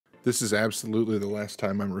This is absolutely the last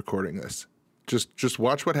time I'm recording this. Just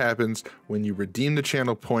watch what happens when you redeem the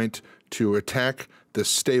channel point to attack the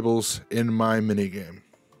stables in my minigame.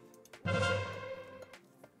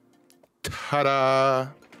 Ta-da!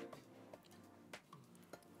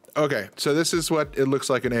 Okay, so this is what it looks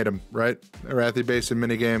like in Aitum, right? Arathi Basin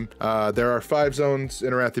minigame. There are 5 zones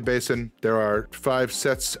in Arathi Basin. There are 5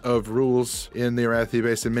 sets of rules in the Arathi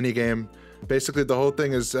Basin minigame. Basically, the whole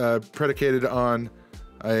thing is predicated on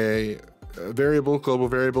a variable, global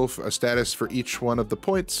variable, a status for each one of the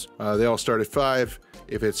points. They all start at 5.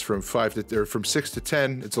 If it's from 6 to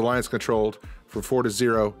 10, it's alliance controlled. From 4 to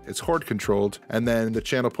 0, it's horde controlled. And then the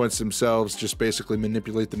channel points themselves just basically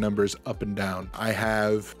manipulate the numbers up and down. I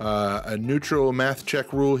have a neutral math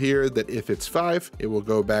check rule here that if it's 5, it will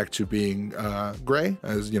go back to being gray,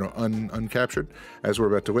 as you know, uncaptured, as we're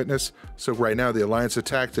about to witness. So right now the alliance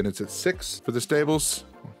attacked and it's at 6 for the stables.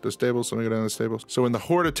 Let me go down to the stables. So when the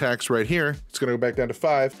horde attacks right here, it's gonna go back down to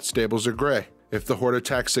 5. The stables are gray. If the horde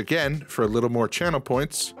attacks again for a little more channel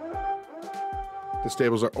points, the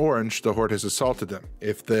stables are orange, the horde has assaulted them.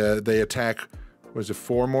 If they attack, was it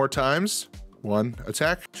 4 more times? 1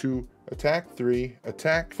 attack, 2 attack, 3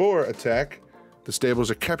 attack, 4 attack, the stables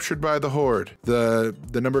are captured by the horde. The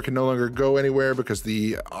number can no longer go anywhere because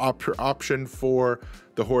the option for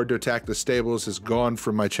the horde to attack the stables is gone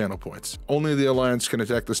from my channel points. Only the alliance can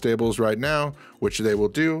attack the stables right now, which they will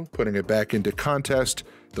do, putting it back into contest.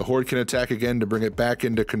 The horde can attack again to bring it back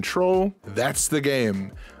into control. That's the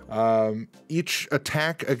game. Each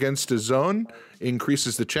attack against a zone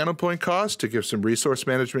increases the channel point cost to give some resource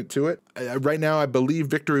management to it. Right now, I believe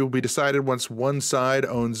victory will be decided once one side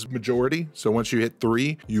owns majority. So once you hit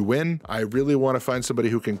 3, you win. I really want to find somebody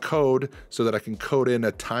who can code so that I can code in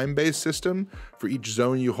a time-based system. For each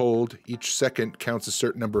zone you hold, each second counts a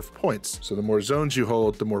certain number of points. So the more zones you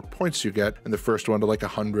hold, the more points you get, and the first one to like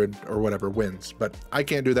 100 or whatever wins. But I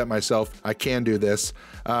can't do that myself. I can do this.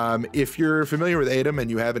 If you're familiar with Aitum and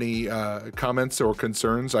you have any comments or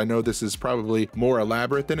concerns, I know this is probably more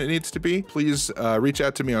elaborate than it needs to be. Please reach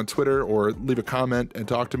out to me on Twitter or leave a comment and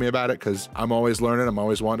talk to me about it, because I'm always learning. I'm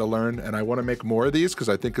always wanting to learn, and I want to make more of these because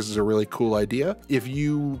I think this is a really cool idea. If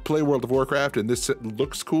you play World of Warcraft and this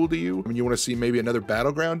looks cool to you and you want to see maybe another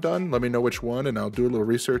Battleground done, let me know which one and I'll do a little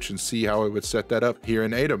research and see how I would set that up here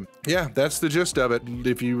in Aitum. Yeah, that's the gist of it.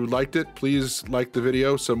 If you liked it, please like the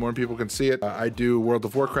video so more people can see it. I do World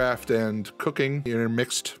of Warcraft and cooking,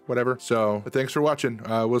 intermixed, whatever. So thanks for watching.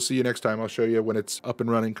 We'll see you next time. I'll show you when it's up and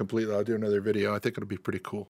running completely. I'll do another video. I think it'll be pretty cool.